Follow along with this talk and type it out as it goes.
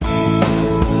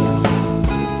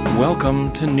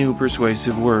Welcome to New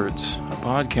Persuasive Words, a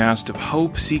podcast of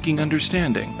hope seeking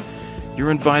understanding.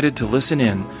 You're invited to listen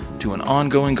in to an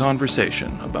ongoing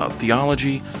conversation about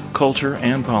theology, culture,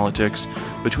 and politics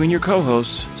between your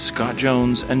co-hosts, Scott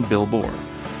Jones and Bill Bohr.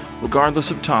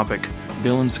 Regardless of topic,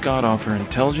 Bill and Scott offer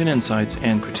intelligent insights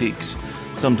and critiques,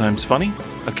 sometimes funny,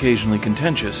 occasionally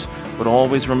contentious, but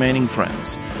always remaining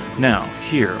friends. Now,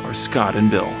 here are Scott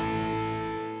and Bill.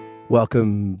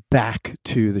 Welcome back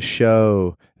to the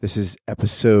show. This is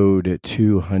episode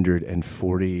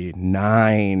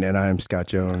 249, and I'm Scott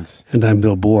Jones. And I'm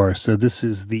Bill Bohr. So this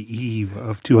is the eve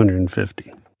of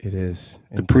 250. It is.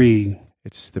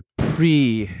 It's the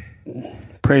prelude.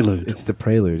 It's the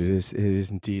prelude. It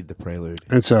is indeed the prelude.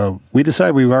 And so we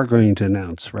decided we are going to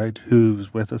announce, right,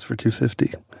 who's with us for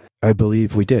 250. I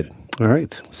believe we did. All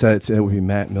right. So it would be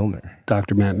Matt Milner.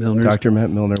 Dr. Matt Milner. Dr.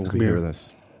 Matt Milner will be here with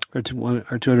us. Our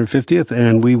 250th,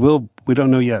 and we don't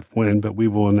know yet when, but we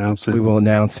will announce it. We will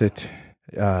announce it.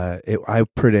 I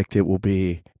predict it will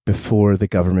be before the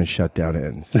government shutdown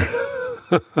ends.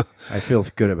 I feel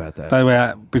good about that. By the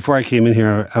way, before I came in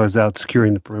here, I was out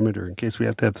securing the perimeter in case we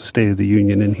have to have the State of the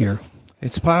Union in here.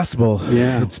 It's possible.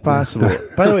 Yeah. It's possible.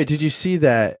 By the way, did you see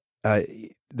that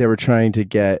they were trying to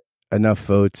get enough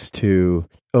votes to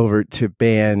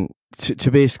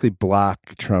basically block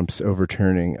Trump's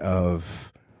overturning of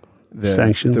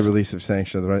sanctions, the release of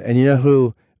sanctions? And you know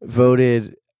who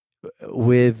voted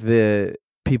with the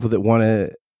people that want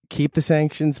to keep the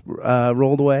sanctions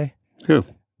rolled away? Who?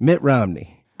 Mitt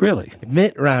Romney. Really?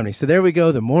 Mitt Romney. So there we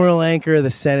go. The moral anchor of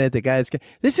the Senate. The guys.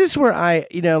 This is where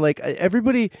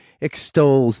everybody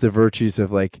extols the virtues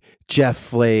of like Jeff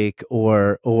Flake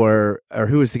or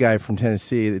who was the guy from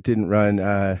Tennessee that didn't run?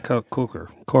 Bob Corker.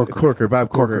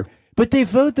 But they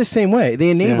vote the same way.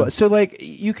 They enable. Yeah. So, like,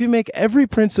 you can make every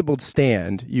principled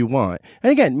stand you want.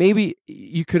 And again, maybe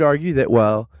you could argue that,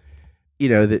 well,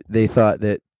 that they thought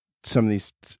that some of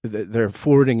these, they're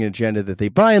forwarding an agenda that they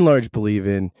by and large believe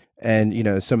in. And,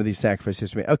 some of these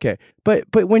sacrifices. Okay. But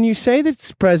when you say that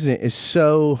this president is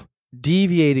so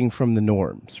deviating from the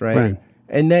norms, right?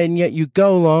 And then yet you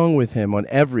go along with him on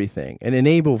everything and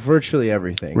enable virtually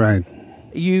everything. Right.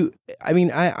 I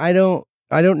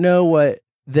don't know what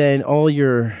then all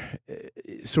your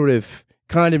sort of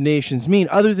condemnations mean,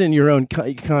 other than your own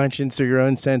conscience or your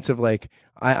own sense of like,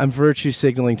 I'm virtue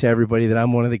signaling to everybody that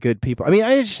I'm one of the good people.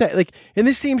 I just like, and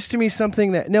this seems to me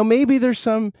something that now maybe there's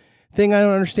some thing I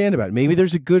don't understand about it. Maybe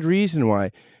there's a good reason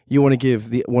why you want to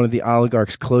give one of the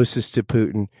oligarchs closest to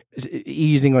Putin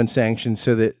easing on sanctions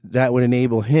so that would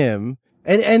enable him.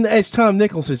 And as Tom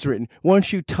Nichols has written,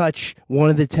 once you touch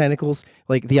one of the tentacles,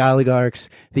 like the oligarchs,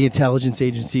 the intelligence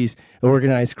agencies,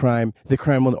 organized crime, the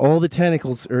Kremlin, all the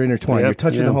tentacles are intertwined. You're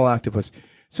touching the whole octopus.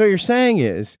 So what you're saying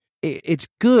is it's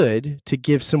good to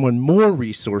give someone more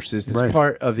resources that's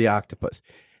part of the octopus.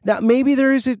 Now, maybe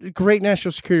there is a great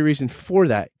national security reason for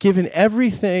that, given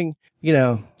everything,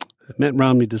 Mitt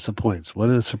Romney disappoints. What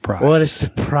a surprise. What a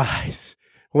surprise.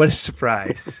 What a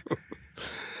surprise.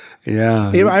 Yeah,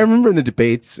 I remember in the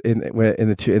debates in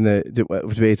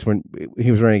the debates when he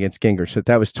was running against Gingrich. So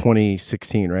that was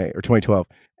 2016, right, or 2012,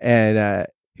 and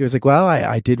he was like, "Well,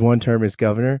 I did one term as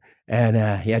governor, and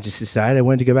I just decided I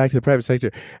wanted to go back to the private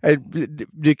sector." And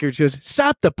Gingrich goes,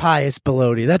 "Stop the pious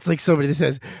baloney." That's like somebody that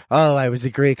says, "Oh, I was a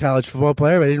great college football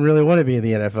player, but I didn't really want to be in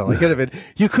the NFL. I could have been."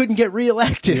 You couldn't get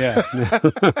reelected. Yeah.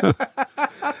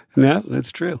 No,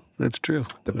 that's true. That's true.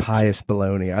 The pious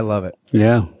baloney. I love it.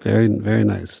 Yeah, very, very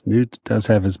nice. Newt does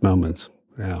have his moments.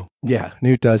 Yeah,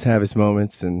 Newt does have his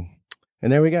moments, and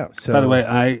there we go. So, by the way,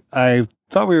 I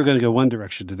thought we were going to go one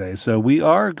direction today. So we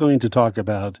are going to talk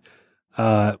about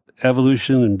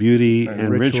evolution and beauty and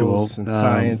ritual and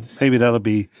science. Maybe that'll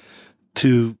be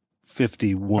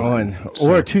 251.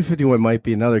 Or 251 might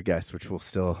be another guess, which will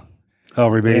still...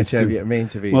 remains to be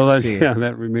seen. Well,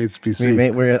 that remains to be seen.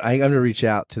 I'm going to reach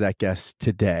out to that guest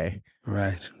today.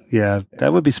 Right. Yeah,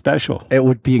 that would be special. It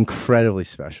would be incredibly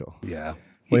special. Yeah.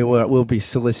 We'll be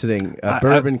soliciting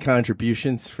bourbon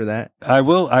contributions for that. I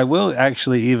will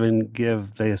actually even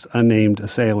give this unnamed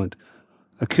assailant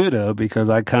a kudo because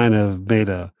I kind of made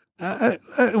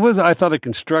I thought a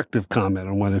constructive comment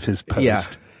on one of his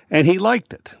posts, and he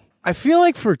liked it. I feel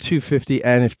like for 250,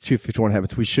 and if 251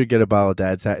 happens, we should get a bottle of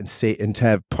Dad's Hat and to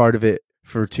have part of it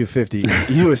for 250.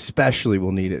 You especially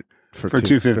will need it for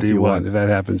 251 if that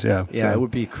happens. Yeah, so. It would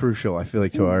be crucial. I feel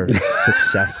like to our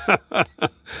success.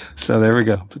 So there we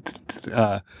go.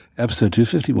 Episode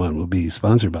 251 will be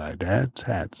sponsored by Dad's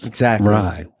Hats. Exactly.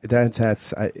 Rye. Dad's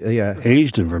Hats.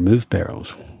 Aged in vermouth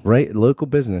barrels. Right. Local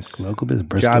business.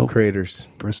 Bristol. Job creators.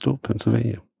 Bristol,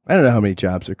 Pennsylvania. I don't know how many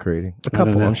jobs they're creating. A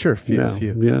couple, I'm sure. A few.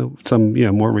 Yeah, some.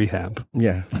 Yeah, more rehab.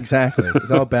 Yeah, exactly.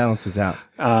 It all balances out.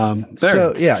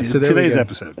 So today's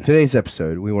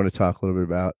episode, we want to talk a little bit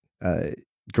about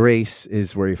grace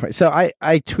is where you find. So I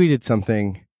tweeted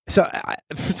something. So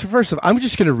first of all, I'm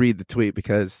just going to read the tweet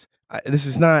because this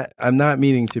is not. I'm not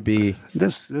meaning to be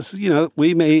this.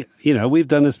 We've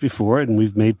done this before, and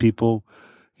we've made people,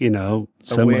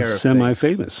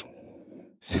 semi-famous.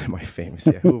 Semi-famous,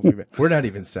 yeah. We're not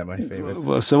even semi-famous.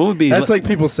 Well, so what would be? That's like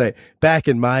people say back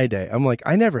in my day. I'm like,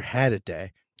 I never had a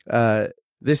day.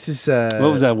 This is what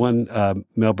was that one?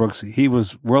 Mel Brooks. He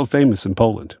was world famous in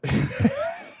Poland.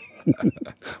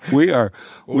 we are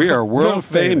world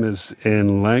famous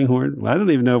in Langhorne. I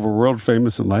don't even know if we're world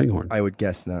famous in Langhorne. I would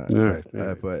guess not. Right.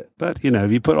 But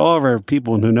if you put all of our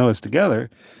people who know us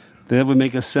together, that would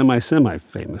make us semi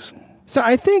famous. So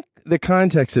I think the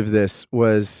context of this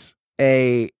was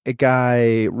a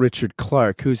guy, Richard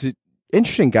Clark, who's an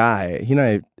interesting guy. He and I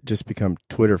have just become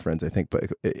Twitter friends, I think. But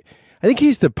I think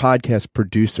he's the podcast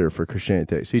producer for Christianity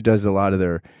Today. So he does a lot of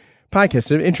their podcasts.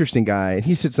 An interesting guy. And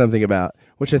he said something about,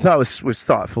 which I thought was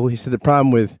thoughtful. He said the problem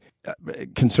with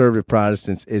conservative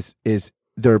Protestants is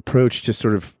their approach to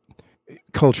sort of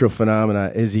cultural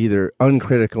phenomena is either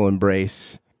uncritical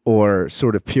embrace or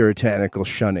sort of puritanical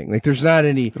shunning. Like there's not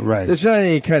any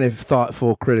kind of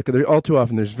thoughtful critical. All too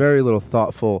often there's very little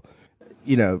thoughtful,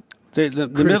 The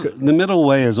middle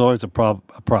way is always a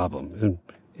problem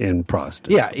in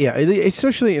Protestants. Yeah,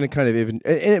 especially in a kind of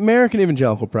in American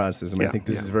evangelical Protestantism. I think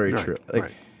this is very true.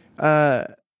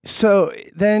 So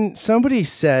then somebody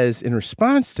says in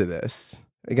response to this,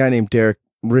 a guy named Derek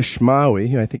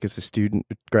Rishmawi, who I think is a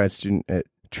grad student at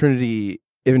Trinity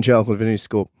Evangelical Divinity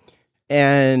School,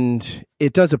 and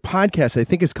it does a podcast. I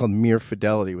think it's called Mere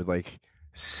Fidelity with like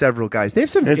several guys. They have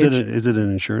some. Is it an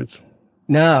insurance?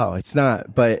 No, it's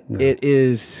not. But it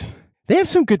is. They have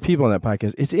some good people on that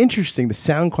podcast. It's interesting. The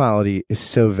sound quality is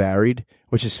so varied,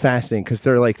 which is fascinating because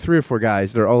there are like 3 or 4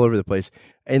 guys. They're all over the place,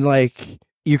 and like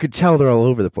you could tell they're all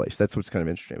over the place. That's what's kind of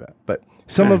interesting about it. But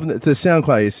some of them, the sound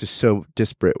quality is just so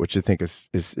disparate, which I think is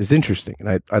interesting. And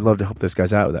I'd love to help those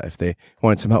guys out with that. If they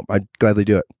wanted some help, I'd gladly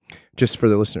do it just for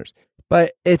the listeners.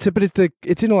 But it's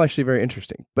intellectually very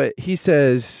interesting. But he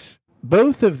says,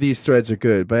 both of these threads are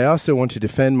good, but I also want to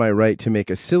defend my right to make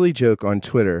a silly joke on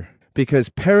Twitter because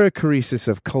perichoresis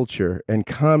of culture and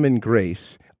common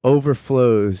grace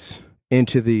overflows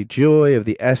into the joy of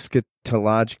the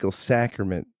eschatological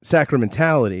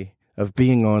sacramentality of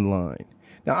being online.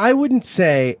 Now, I wouldn't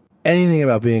say anything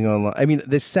about being online. I mean,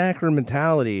 this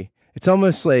sacramentality, it's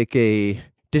almost like a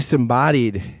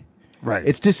disembodied. Right.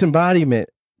 It's disembodiment.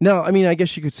 No, I mean, I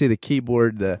guess you could say the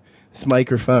keyboard, the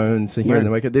microphones, here in the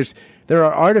mic. There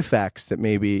are artifacts that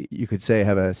maybe you could say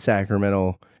have a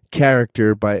sacramental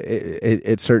character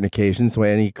at certain occasions, the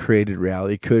way any created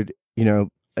reality could,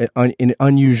 in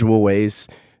unusual ways,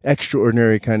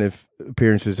 extraordinary kind of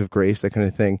appearances of grace, that kind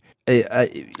of thing.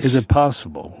 Is it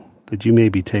possible that you may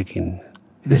be taking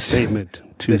this statement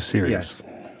too serious?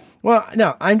 Yes. Well,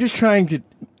 no, I'm just trying to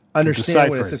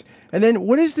understand what it says. And then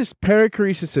what is this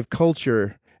perichoresis of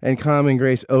culture and common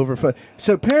grace overflow?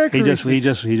 So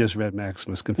perichoresis. He just read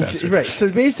Maximus Confessor. Right. So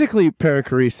basically,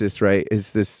 perichoresis, right,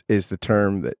 is the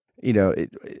term that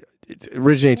it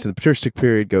originates in the patristic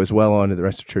period, goes well on to the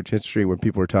rest of church history, where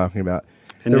people are talking about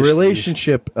the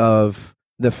relationship of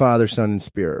the Father, Son, and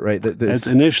Spirit. Right.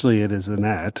 Initially, it is an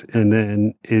that, and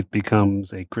then it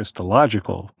becomes a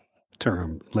Christological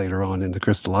term later on in the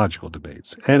Christological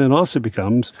debates, and it also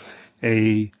becomes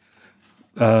a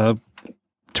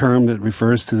term that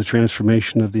refers to the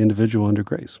transformation of the individual under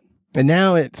grace. And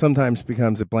now it sometimes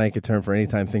becomes a blanket term for any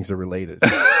time things are related.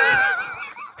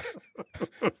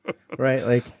 Right?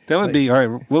 Like that would be all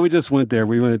right. Well, we just went there.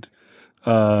 We went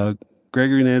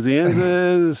Gregory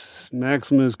Nazianzus,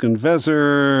 Maximus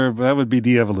Confessor. That would be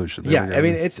de-evolution. I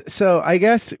mean, it's so. I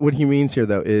guess what he means here,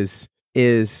 though, is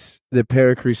the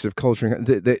perichoresis of culture,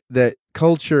 that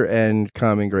culture and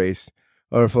common grace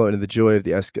overflow into the joy of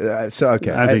the so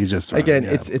okay. I think it's just again.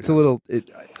 It's a little.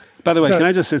 By the way, can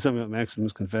I just say something about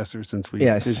Maximus Confessor? Since we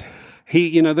yes,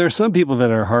 there are some people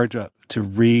that are hard to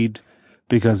read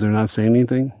because they're not saying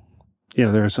anything.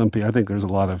 There are some people. I think there's a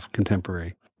lot of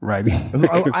contemporary writing.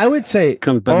 I would say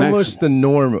almost the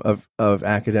norm of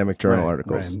academic journal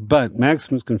articles. Right. But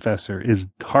Maximus Confessor is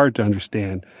hard to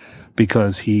understand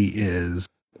because he is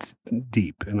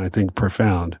deep and I think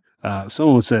profound.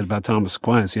 Someone said about Thomas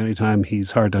Aquinas, the only time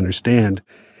he's hard to understand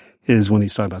is when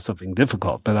he's talking about something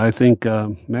difficult. But I think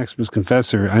Maximus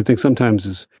Confessor, I think sometimes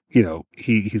is,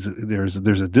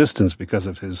 there's a distance because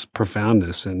of his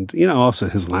profoundness and, also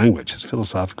his language, his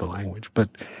philosophical language. But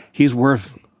he's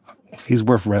worth he's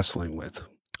worth wrestling with.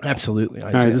 Absolutely.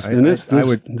 All right,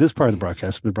 this part of the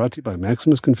broadcast has been brought to you by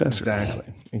Maximus Confessor.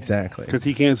 Exactly. Because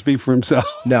he can't speak for himself.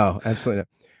 No, absolutely not.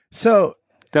 So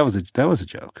that was a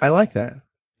joke. I like that.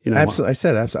 You know, absolutely. I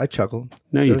said absolutely. I chuckled.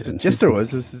 No, you didn't. Yes, there was.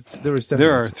 There was definitely.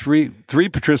 There are three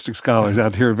patristic scholars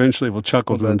out here. Eventually, will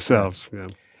chuckle to themselves. Yeah.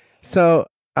 So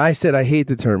I said I hate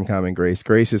the term common grace.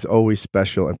 Grace is always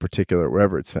special and particular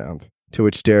wherever it's found. To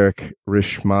which Derek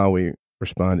Rishmawi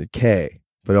responded, "K."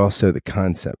 But also the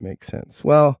concept makes sense.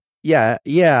 Well, yeah.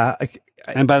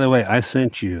 And by the way, I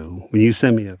sent you, when you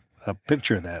sent me a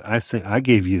picture of that, I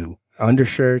gave you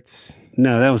undershirts.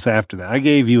 No, that was after that. I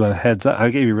gave you a heads up.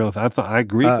 I gave you I thought I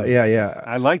agreed with you. Yeah.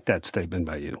 I like that statement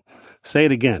by you. Say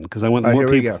it again, because I want more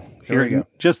people. Here we go.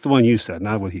 Just the one you said,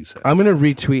 not what he said. I'm going to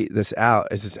retweet this out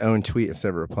as its own tweet instead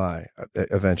of reply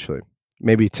eventually.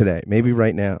 Maybe today, maybe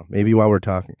right now, maybe while we're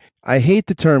talking. I hate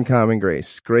the term common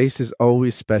grace. Grace is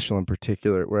always special and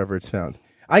particular wherever it's found.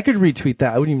 I could retweet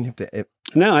that. I wouldn't even have to.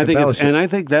 No, I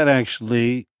think that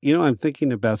actually, I'm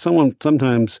thinking about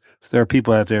sometimes there are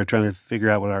people out there trying to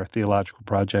figure out what our theological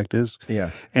project is.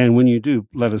 Yeah. And when you do,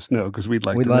 let us know, because we'd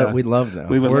like to know. We'd love to know.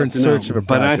 We're in search of a project.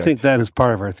 But I think that is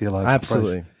part of our theological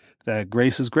Absolutely. project. That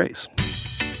grace is grace.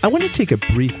 I want to take a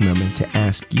brief moment to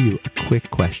ask you a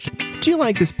quick question. Do you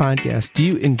like this podcast? Do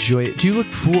you enjoy it? Do you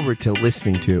look forward to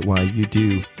listening to it while you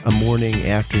do a morning,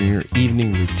 afternoon, or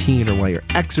evening routine, or while you're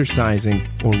exercising,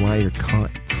 or while you're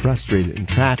caught frustrated in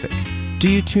traffic?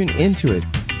 Do you tune into it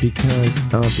because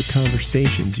of the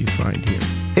conversations you find here?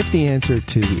 If the answer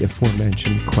to the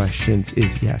aforementioned questions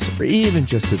is yes, or even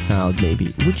just a solid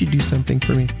maybe, would you do something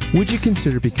for me? Would you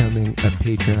consider becoming a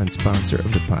Patreon sponsor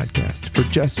of the podcast for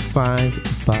just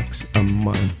 $5 a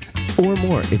month or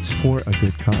more? It's for a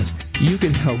good cause. You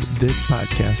can help this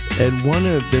podcast and one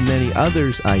of the many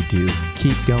others I do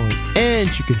keep going,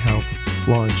 and you can help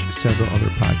launch several other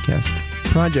podcast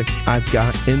projects I've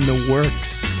got in the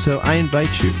works. So I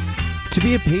invite you to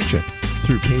be a patron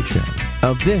through Patreon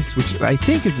of this, which I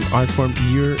think is an art form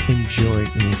you're enjoying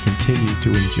and will continue to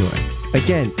enjoy.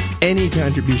 Again, any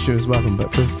contribution is welcome,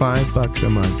 but for $5 a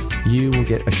month, you will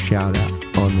get a shout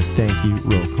out on the thank you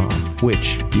roll call,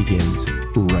 which begins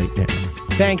right now.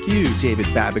 Thank you, David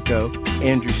Babico,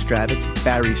 Andrew Stravitz,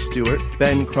 Barry Stewart,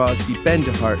 Ben Crosby, Ben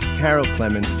DeHart, Carol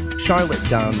Clemens, Charlotte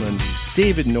Donlin,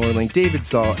 David Norling, David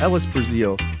Zoll, Ellis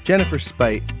Brazil, Jennifer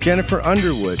Spite, Jennifer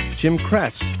Underwood, Jim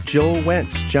Kress, Joel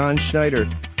Wentz, John Schneider,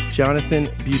 Jonathan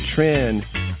Butrin,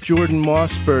 Jordan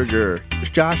Mossberger,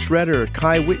 Josh Redder,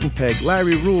 Kai Wittenpeg,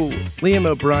 Larry Rule, Liam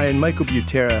O'Brien, Michael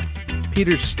Butera,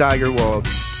 Peter Steigerwald,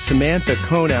 Samantha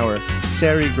Konauer,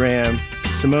 Sari Graham,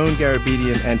 Simone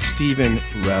Garabedian, and Stephen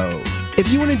Rowe. If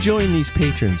you want to join these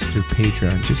patrons through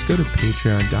Patreon, just go to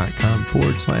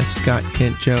patreon.com/Scott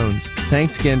Kent Jones.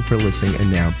 Thanks again for listening,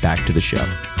 and now back to the show.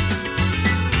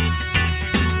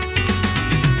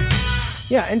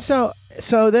 Yeah, and so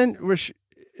then Derek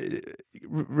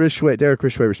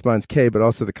Rishway responds K, but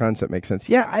also the concept makes sense.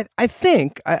 Yeah, I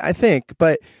think,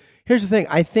 but here's the thing.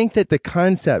 I think that the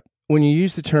concept, when you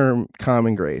use the term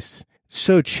common grace,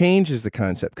 so changes the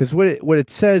concept, because what it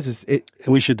says is it.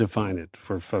 And we should define it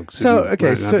for folks. So not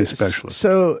be specialists.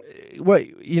 So what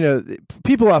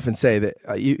people often say that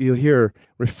you'll hear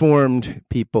Reformed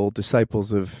people,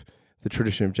 disciples of the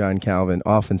tradition of John Calvin,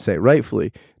 often say,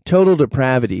 rightfully, total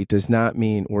depravity does not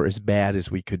mean we're as bad as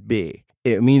we could be.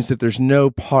 It means that there's no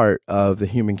part of the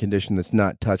human condition that's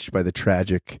not touched by the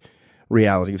tragic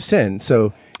reality of sin.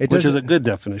 So which is a good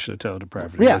definition of total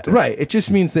depravity. Yeah, right. It just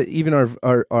means that even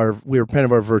we repent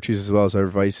of our virtues as well as our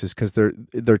vices, because they're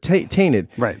tainted.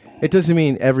 Right. It doesn't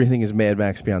mean everything is Mad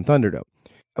Max Beyond Thunderdome,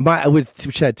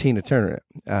 which had Tina Turner in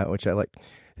it, which I liked.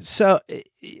 So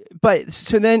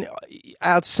then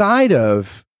outside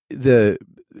of the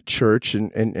church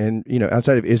and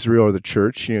outside of Israel or the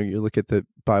church, you look at the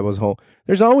Bible as a whole,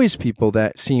 there's always people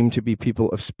that seem to be people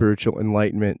of spiritual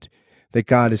enlightenment that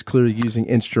God is clearly using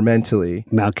instrumentally.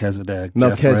 Melchizedek.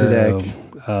 Jethro,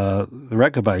 the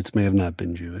Rechabites may have not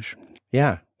been Jewish.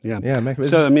 Yeah. So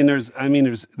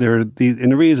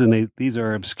the reason these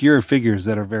are obscure figures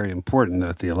that are very important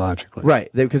theologically, right?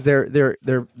 Because they're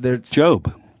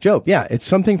Job. Yeah, it's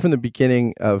something from the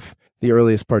beginning of the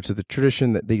earliest parts of the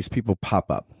tradition that these people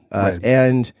pop up, right.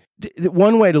 And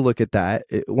one way to look at that,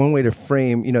 one way to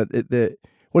frame,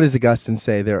 what does Augustine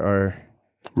say? There are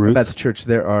about the church.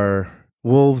 There are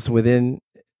wolves within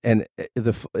and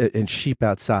sheep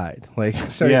outside. Like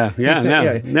so. Yeah.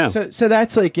 So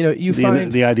that's like you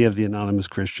find the idea of the anonymous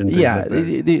Christian. Yeah, So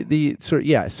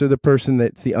the person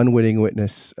that's the unwitting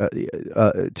witness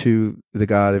to the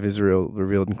God of Israel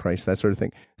revealed in Christ, that sort of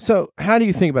thing. So how do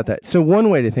you think about that? So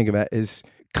one way to think about it is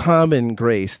common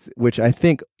grace, which I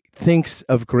think thinks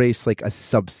of grace like a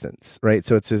substance, right?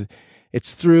 So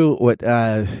it's through what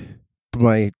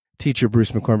my teacher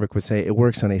Bruce McCormick would say. It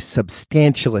works on a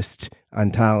substantialist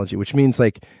ontology, which means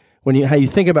like how you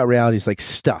think about reality is like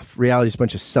stuff. Reality is a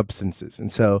bunch of substances,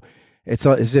 and so it's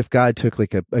as if God took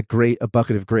like a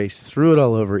bucket of grace, threw it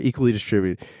all over, equally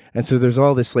distributed, and so there's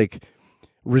all this like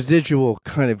residual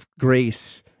kind of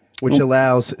grace, which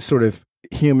allows sort of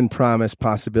human promise,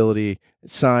 possibility,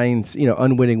 signs,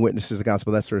 unwitting witnesses of the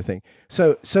gospel, that sort of thing.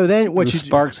 So then what the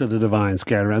sparks of the divine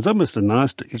scattered around. It's almost a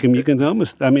Gnostic. You can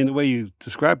almost, the way you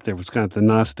described it there was kind of the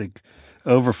Gnostic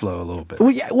overflow a little bit.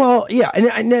 Well, yeah.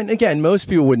 And then again, most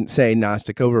people wouldn't say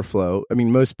Gnostic overflow. I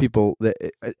mean, most people,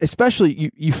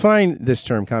 especially you find this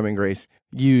term common grace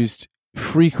used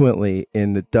frequently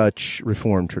in the Dutch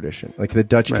Reformed tradition, like the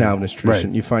Dutch Calvinist tradition.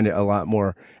 Right. You find it a lot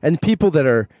more. And people that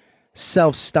are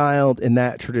self-styled in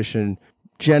that tradition,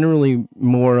 generally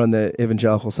more on the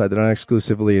evangelical side, they're not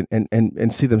exclusively,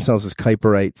 and see themselves as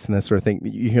Kuyperites and that sort of thing.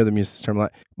 You hear them use this term a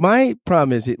lot. My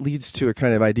problem is it leads to a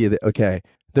kind of idea that, okay,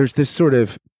 there's this sort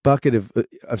of bucket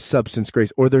of substance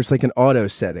grace, or there's like an auto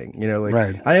setting,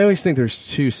 like I always think there's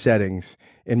two settings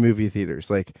in movie theaters,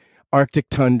 like Arctic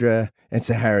tundra and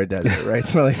Sahara desert, right?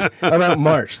 So like about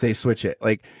March, they switch it,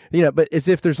 like, but as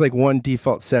if there's like one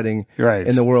default setting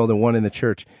in the world and one in the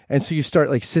church. And so you start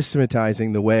like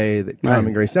systematizing the way that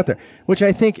common grace is out there, which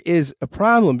I think is a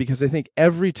problem, because I think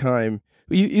every time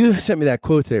you sent me that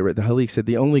quote today, right? The Halik said,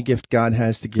 the only gift God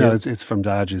has to give. No, it's from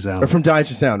Dodgy Sound. Or from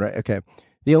Dodgy Sound, right? Okay.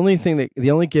 The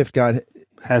only gift God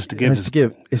has to give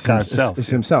is God's self. Is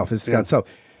himself, is God's self.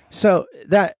 So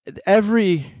that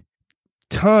every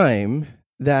time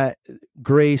that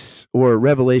grace or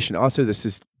revelation, also this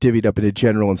is divvied up into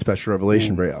general and special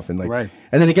revelation very often. And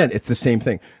then again, it's the same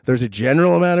thing. There's a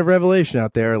general amount of revelation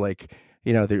out there, like,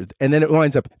 and then it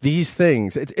winds up these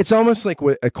things. It's almost like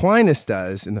what Aquinas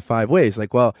does in the 5 ways.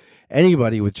 Like, well,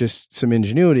 anybody with just some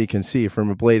ingenuity can see from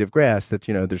a blade of grass that,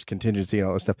 there's contingency and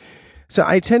all this stuff. So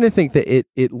I tend to think that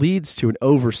it leads to an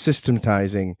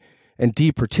over-systematizing and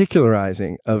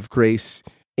departicularizing of grace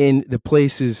in the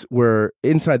places where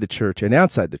inside the church and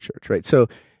outside the church, right? So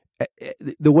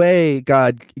the way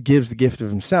God gives the gift of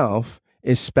himself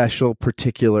is special,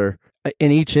 particular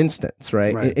in each instance,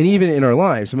 right? And even in our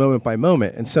lives, moment by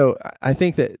moment. And so I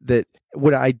think that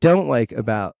what I don't like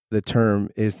about the term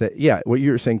is that, what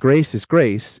you're saying, grace is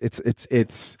grace.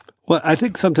 It's Well, I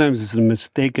think sometimes it's a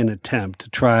mistaken attempt to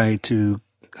try to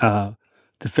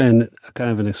defend a kind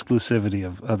of an exclusivity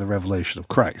of the revelation of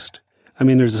Christ. I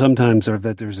mean, there's sometimes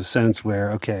there's a sense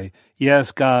where, okay,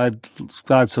 yes, God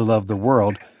so loved the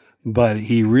world, but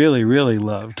he really, really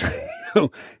loved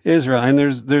Israel. And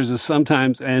there's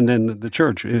sometimes, and then the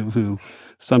church, who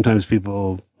sometimes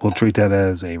people will treat that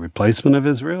as a replacement of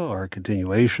Israel or a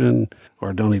continuation,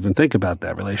 or don't even think about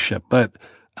that relationship. But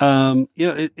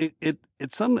it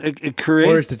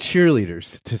creates, or it's the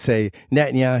cheerleaders to say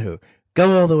Netanyahu,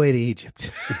 go all the way to Egypt.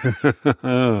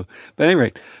 But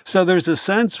anyway, so there's a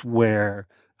sense where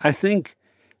I think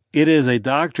it is a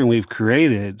doctrine we've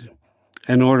created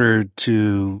in order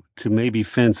to maybe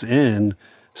fence in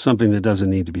something that doesn't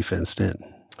need to be fenced in.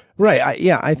 Right.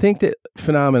 I think that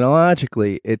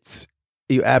phenomenologically,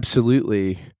 you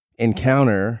absolutely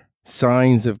encounter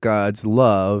signs of God's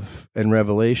love and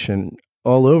revelation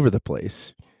all over the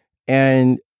place.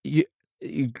 And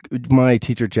my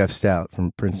teacher, Jeff Stout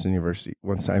from Princeton University,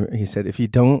 one time he said, if you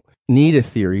don't need a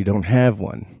theory, you don't have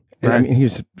one. Right. I mean, he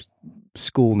was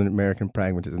schooled in American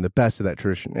pragmatism, the best of that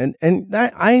tradition. And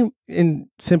that, I'm in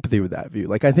sympathy with that view.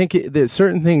 Like, I think that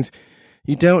certain things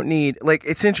you don't need, like,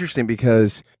 it's interesting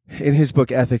because in his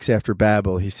book, Ethics After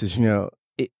Babel, he says,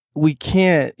 we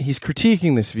can't, he's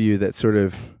critiquing this view that sort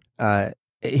of,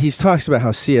 he talks about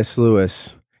how C.S.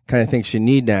 Lewis kind of thinks you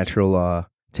need natural law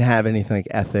to have anything like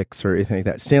ethics or anything like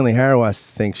that. Stanley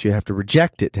Hauerwas thinks you have to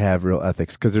reject it to have real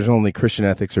ethics, because there's only Christian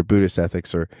ethics or Buddhist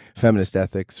ethics or feminist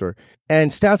ethics.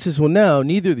 And Stout says, well, no,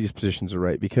 neither of these positions are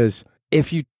right, because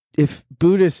if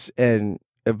Buddhists and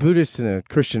a Buddhist and a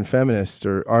Christian feminist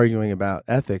are arguing about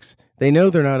ethics, they know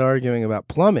they're not arguing about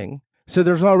plumbing. So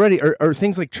there's already, or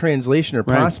things like translation are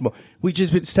possible.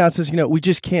 Stout says, we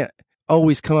just can't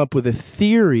always come up with a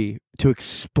theory to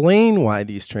explain why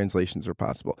these translations are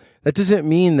possible. That doesn't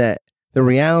mean that the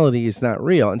reality is not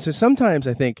real. And so sometimes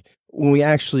I think when we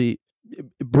actually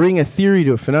bring a theory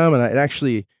to a phenomenon, it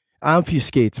actually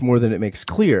obfuscates more than it makes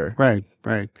clear. Right.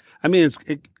 I mean,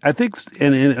 I think,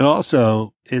 and it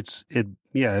also,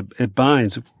 it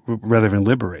binds rather than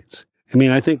liberates. I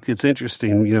mean, I think it's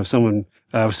interesting, I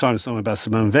was talking to someone about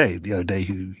Simone Weil the other day,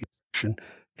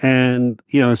 And,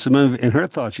 you know, in her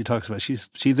thoughts, she talks about, she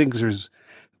thinks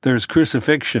there's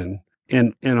crucifixion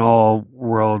in all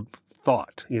world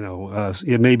thought. You know,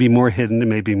 it may be more hidden, it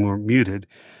may be more muted,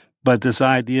 but this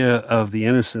idea of the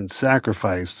innocent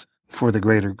sacrifice for the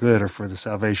greater good or for the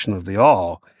salvation of the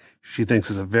all, she thinks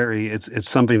is it's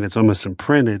something that's almost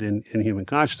imprinted in human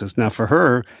consciousness. Now, for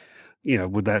her, you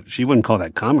know, she wouldn't call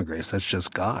that common grace. That's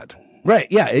just God. Right.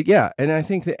 Yeah. And I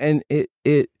think that, and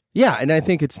I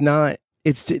think it's not,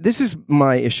 this is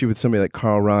my issue with somebody like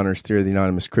Karl Rahner's theory of the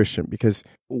anonymous Christian, because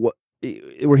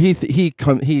where he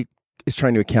is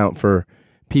trying to account for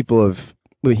people of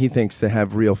what he thinks that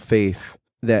have real faith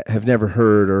that have never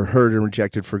heard and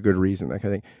rejected for good reason, that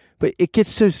kind of thing. But it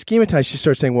gets so schematized. She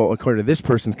starts saying, well, according to this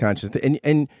person's consciousness,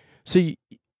 and so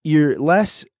you're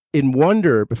less in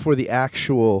wonder before the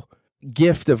actual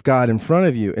gift of God in front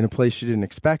of you in a place you didn't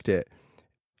expect it.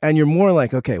 And you're more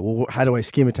like, okay, well, how do I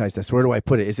schematize this? Where do I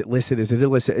put it? Is it licit? Is it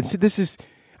illicit? And so this is,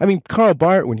 I mean, Karl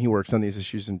Barth, when he works on these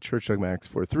issues in Church Dogmatics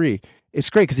 4.3,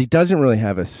 it's great because he doesn't really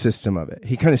have a system of it.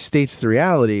 He kind of states the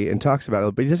reality and talks about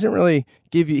it, but he doesn't really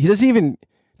he doesn't even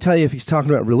tell you if he's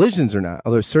talking about religions or not,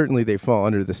 although certainly they fall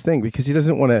under this thing, because he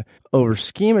doesn't want to over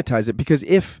schematize it. Because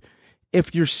if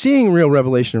you're seeing real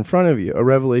revelation in front of you, a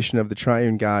revelation of the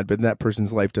triune God, but that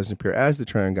person's life doesn't appear as the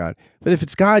triune God, but if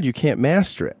it's God, you can't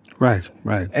master it. Right.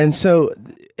 And so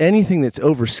anything that's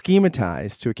over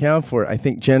schematized to account for it, I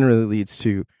think generally leads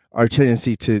to our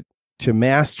tendency to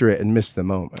master it and miss the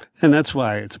moment. And that's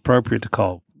why it's appropriate to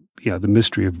call, you know, the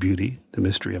mystery of beauty, the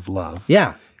mystery of love.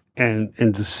 Yeah. And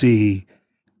to see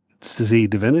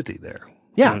divinity there.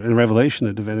 Yeah. And revelation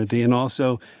of divinity. And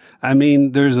also, I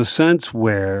mean, there's a sense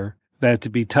where that to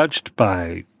be touched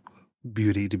by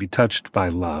beauty, to be touched by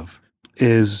love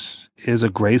is a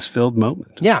grace-filled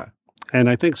moment. Yeah. And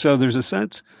I think so. There's a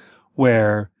sense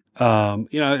where, you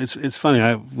know, it's funny.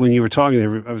 When you were talking,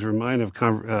 I was reminded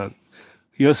of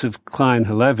Yosef Klein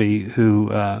Halevi, who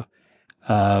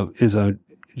is a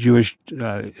Jewish.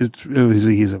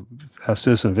 He's a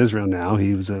citizen of Israel now.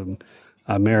 He was an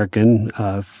American.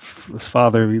 His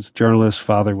father, he's a journalist.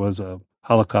 Father was a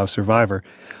Holocaust survivor,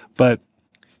 but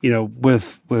you know,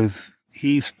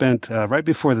 he spent right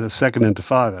before the Second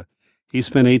Intifada, he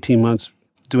spent 18 months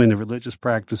doing the religious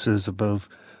practices of both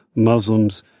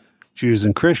Muslims, Jews,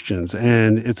 and Christians.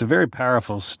 And it's a very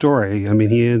powerful story. I mean,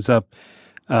 he ends up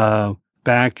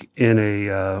back in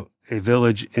a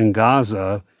village in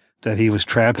Gaza that he was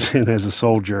trapped in as a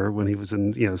soldier when he was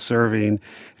in, you know, serving,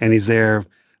 and he's there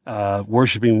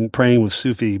worshiping, praying with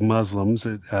Sufi Muslims.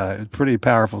 Pretty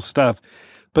powerful stuff.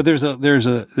 But there's a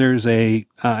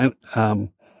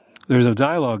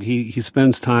dialogue. He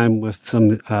spends time with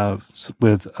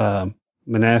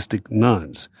monastic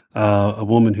nuns, a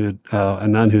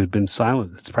nun who had been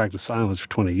silent, that's practiced silence for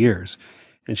 20 years.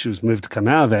 And she was moved to come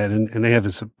out of that. And they have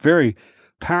this very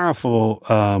powerful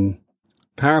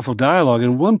dialogue.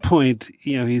 And at one point,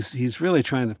 you know, he's really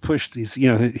trying to push these,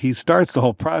 you know, he starts the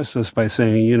whole process by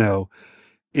saying, you know,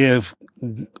 if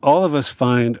all of us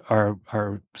find our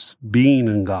being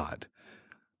in God,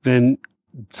 then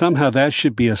somehow that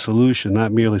should be a solution,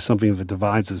 not merely something that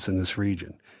divides us in this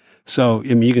region. So,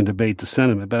 I mean, you can debate the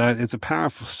sentiment, but it's a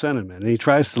powerful sentiment, and he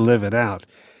tries to live it out.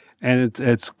 And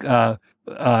it's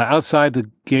Outside the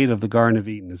Gate of the Garden of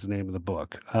Eden is the name of the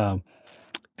book.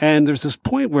 And there's this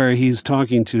point where he's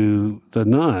talking to the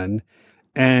nun,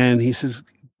 and he says,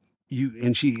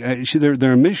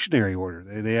 they're a missionary order.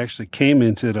 They actually came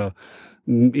into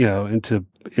into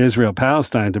Israel,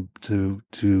 Palestine to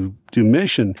do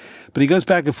mission. But he goes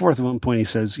back and forth. At one point, he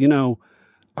says, you know,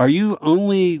 are you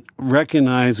only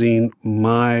recognizing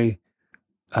the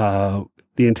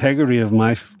integrity of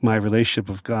my relationship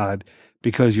with God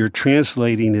because you're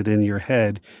translating it in your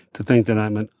head to think that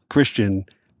I'm a Christian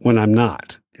when I'm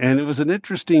not? And it was an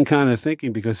interesting kind of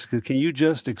thinking, because can you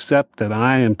just accept that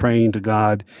I am praying to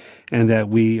God and that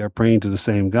we are praying to the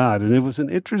same God? And it was an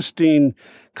interesting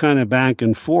kind of back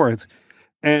and forth.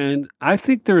 And I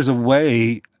think there's a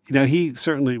way, you know, he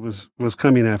certainly was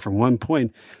coming at from one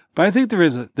point, but I think there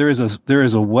is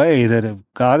a way that if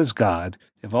God is God,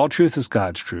 if all truth is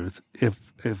God's truth,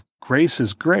 if grace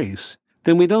is grace,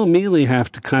 then we don't immediately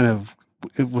have to kind of,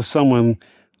 with someone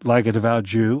like a devout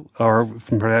Jew, or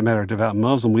for that matter, a devout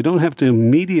Muslim, we don't have to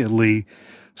immediately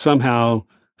somehow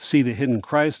see the hidden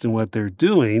Christ in what they're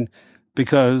doing,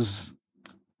 because,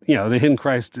 you know, the hidden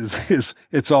Christ is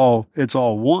it's all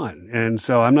one. And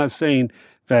so I'm not saying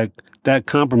that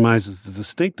compromises the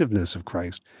distinctiveness of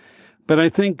Christ, but I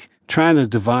think trying to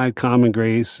divide common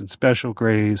grace and special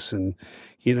grace, and,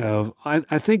 you know, I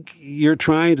think you're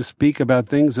trying to speak about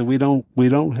things that we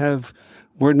don't have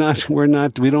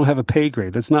we don't have a pay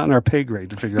grade. It's not in our pay grade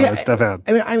to figure all this stuff out.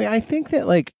 I mean, I think that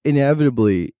like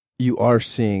inevitably you are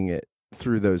seeing it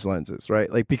through those lenses,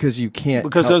 right? Like because you can't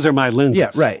those are my lenses.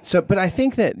 Yeah, right. So, but I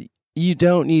think that you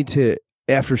don't need to,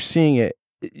 after seeing it,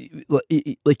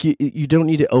 like you don't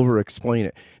need to over explain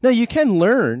it. No, you can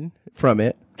learn from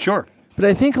it. Sure. But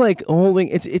I think like holding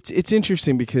it's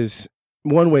interesting because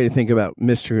one way to think about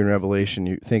mystery and revelation,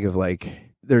 you think of like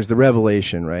there's the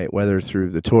revelation, right? Whether it's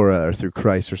through the Torah or through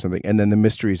Christ or something, and then the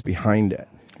mysteries behind it.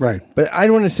 Right. But I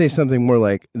want to say something more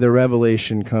like the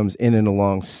revelation comes in and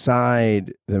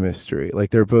alongside the mystery. Like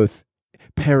they're both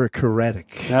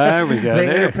perichoretic. There we go.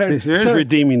 There's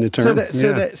redeeming the term. So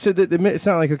that it's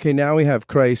not like, okay, now we have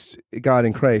Christ, God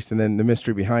in Christ, and then the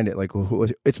mystery behind it. Like,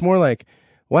 it's more like,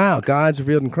 wow, God's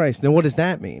revealed in Christ. Now, what does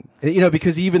that mean?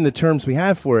 Because even the terms we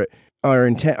have for it are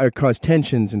cause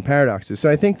tensions and paradoxes. So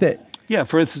I think that. Yeah,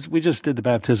 for instance, we just did the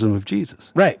baptism of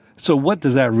Jesus. Right. So what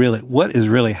is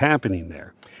really happening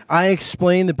there? I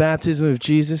explained the baptism of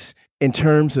Jesus in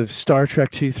terms of Star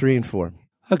Trek 2, 3, and 4.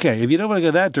 Okay, if you don't want to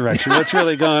go that direction, what's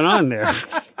really going on there?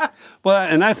 Well,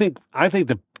 and I think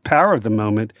the power of the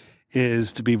moment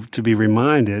is to be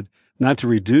reminded, not to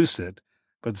reduce it,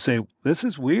 but to say, this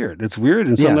is weird. It's weird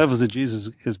in some levels that Jesus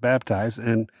is baptized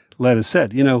and let it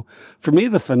set. For me,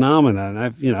 the phenomenon,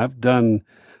 I've done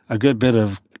a good bit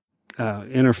of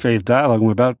interfaith dialogue.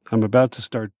 I'm about to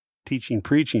start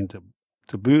preaching to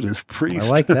Buddhist priests.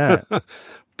 I like that.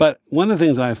 But one of the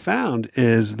things I've found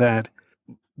is that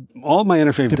all my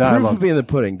interfaith dialogue. The proof will be in the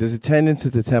pudding. Does attendance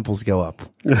at the temples go up?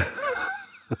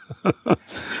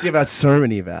 Give out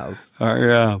sermon evals.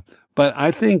 Yeah. But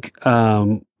I think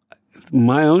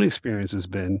my own experience has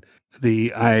been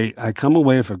I come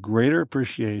away with a greater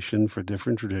appreciation for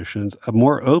different traditions, a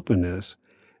more openness,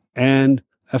 and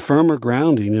a firmer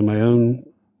grounding in my own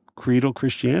creedal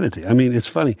Christianity. I mean, it's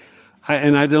funny.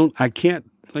 I can't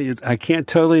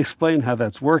totally explain how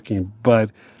that's working,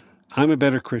 but I'm a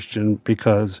better Christian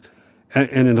because,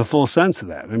 and in the full sense of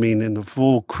that, I mean, in the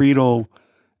full creedal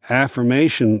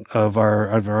affirmation of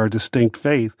our distinct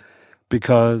faith,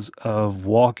 because of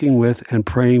walking with and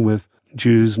praying with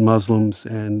Jews, Muslims,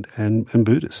 and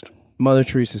Buddhists. Mother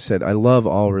Teresa said, "I love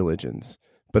all religions,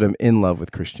 but I'm in love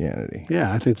with Christianity."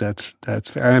 Yeah, I think that's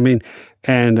fair. I mean,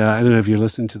 and I don't know if you're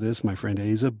listening to this, my friend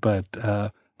Asa, but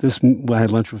I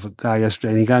had lunch with a guy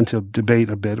yesterday, and he got into a debate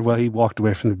a bit. Well, he walked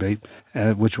away from the debate,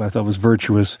 which I thought was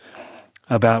virtuous,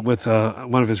 about with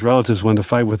one of his relatives wanted to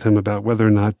fight with him about whether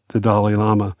or not the Dalai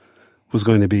Lama was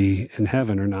going to be in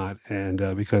heaven or not,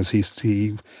 and because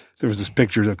there was this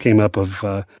picture that came up of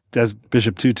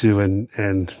Bishop Tutu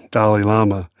and Dalai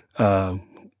Lama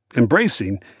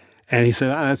embracing, and he said,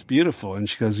 that's beautiful, and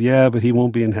she goes, yeah, but he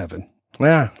won't be in heaven.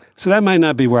 Yeah. So that might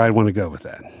not be where I'd want to go with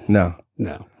that. No.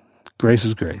 Grace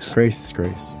is grace. Grace is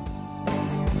grace.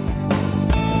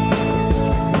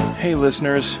 Hey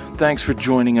listeners, thanks for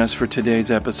joining us for today's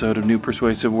episode of New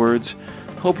Persuasive Words.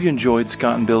 Hope you enjoyed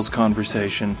Scott and Bill's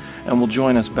conversation and will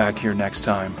join us back here next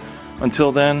time.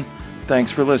 Until then,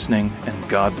 thanks for listening and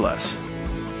God bless.